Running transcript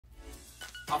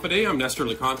Top of the day, I'm Nestor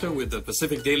Leconta with the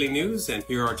Pacific Daily News, and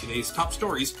here are today's top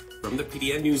stories from the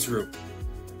PDN Newsroom.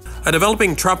 A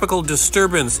developing tropical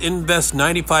disturbance, Invest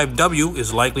 95W,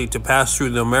 is likely to pass through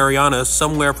the Marianas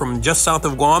somewhere from just south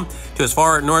of Guam to as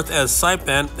far north as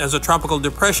Saipan as a tropical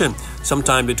depression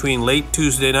sometime between late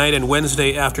Tuesday night and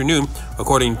Wednesday afternoon,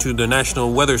 according to the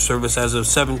National Weather Service as of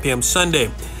 7 p.m.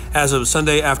 Sunday. As of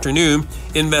Sunday afternoon,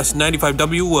 Invest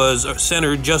 95W was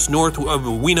centered just north of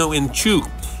Wino in Chu.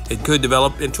 It could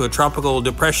develop into a tropical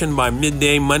depression by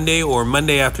midday Monday or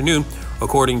Monday afternoon,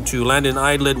 according to Landon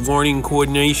Idlet, warning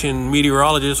coordination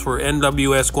meteorologist for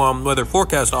NWS Guam Weather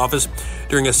Forecast Office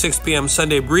during a 6 p.m.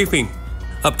 Sunday briefing.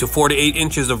 Up to 4 to 8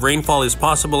 inches of rainfall is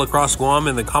possible across Guam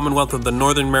and the Commonwealth of the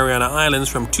Northern Mariana Islands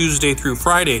from Tuesday through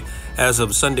Friday. As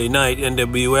of Sunday night,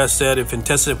 NWS said if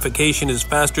intensification is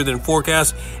faster than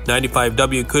forecast,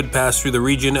 95W could pass through the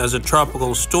region as a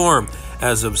tropical storm.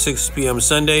 As of 6 p.m.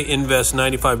 Sunday, Invest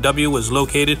 95W was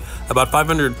located about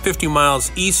 550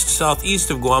 miles east-southeast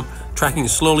of Guam, tracking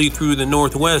slowly through the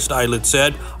northwest, Islet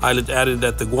said. Islet added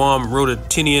that the Guam,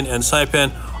 Rototinian, and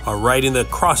Saipan are right in the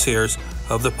crosshairs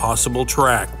of the possible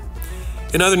track.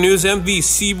 In other news, MV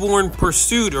Seabourn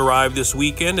Pursuit arrived this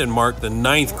weekend and marked the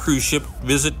 9th cruise ship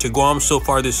visit to Guam so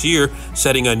far this year,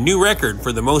 setting a new record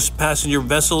for the most passenger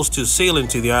vessels to sail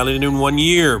into the island in 1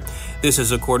 year. This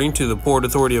is according to the Port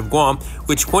Authority of Guam,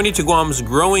 which pointed to Guam's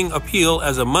growing appeal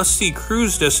as a must-see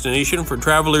cruise destination for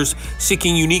travelers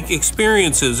seeking unique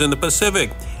experiences in the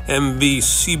Pacific. MV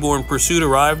Seabourn Pursuit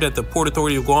arrived at the Port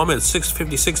Authority of Guam at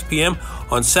 6:56 p.m.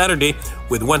 on Saturday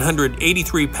with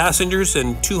 183 passengers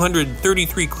and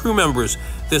 233 crew members.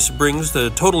 This brings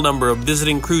the total number of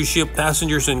visiting cruise ship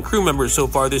passengers and crew members so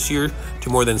far this year to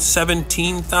more than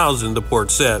 17,000, the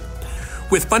port said.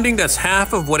 With funding that's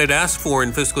half of what it asked for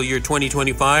in fiscal year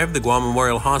 2025, the Guam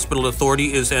Memorial Hospital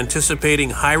Authority is anticipating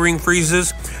hiring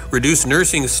freezes, reduced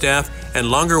nursing staff, and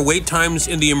longer wait times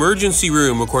in the emergency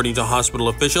room, according to hospital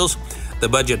officials. The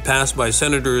budget passed by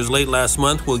senators late last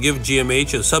month will give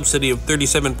GMH a subsidy of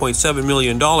 $37.7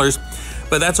 million,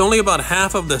 but that's only about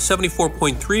half of the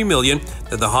 $74.3 million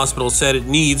that the hospital said it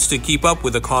needs to keep up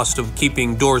with the cost of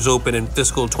keeping doors open in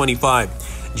fiscal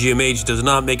 25. GMH does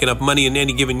not make enough money in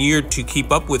any given year to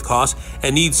keep up with costs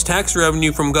and needs tax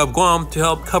revenue from Gov Guam to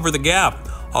help cover the gap.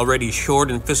 Already short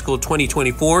in fiscal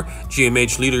 2024,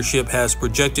 GMH leadership has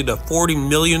projected a $40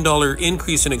 million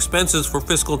increase in expenses for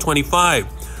fiscal 25.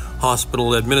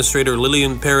 Hospital Administrator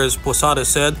Lillian Perez Posada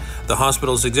said the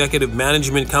hospital's Executive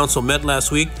Management Council met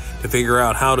last week to figure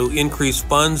out how to increase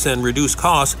funds and reduce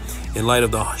costs in light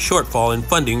of the shortfall in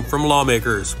funding from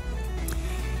lawmakers.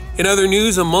 In other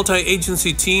news, a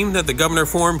multi-agency team that the governor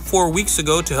formed 4 weeks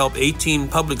ago to help 18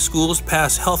 public schools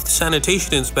pass health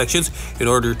sanitation inspections in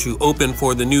order to open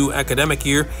for the new academic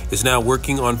year is now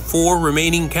working on 4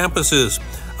 remaining campuses.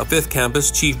 A 5th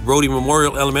campus, Chief Brody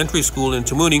Memorial Elementary School in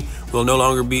Tamuning, will no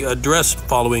longer be addressed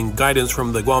following guidance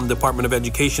from the Guam Department of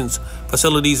Education's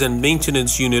Facilities and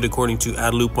Maintenance Unit, according to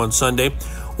Adelup on Sunday.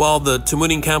 While the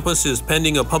Tamuning campus is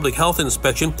pending a public health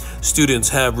inspection, students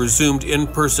have resumed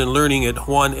in-person learning at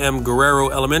Juan M. Guerrero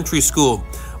Elementary School.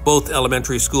 Both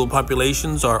elementary school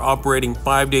populations are operating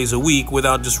 5 days a week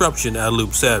without disruption,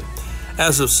 Adelup said.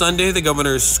 As of Sunday, the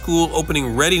governor's school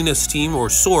opening readiness team, or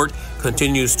SORT,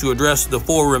 continues to address the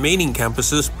 4 remaining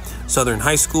campuses: Southern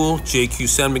High School, JQ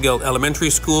San Miguel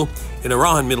Elementary School,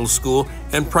 Inarahan Middle School,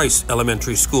 and Price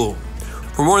Elementary School.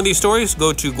 For more on these stories,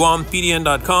 go to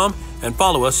GuamPDN.com and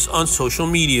follow us on social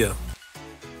media.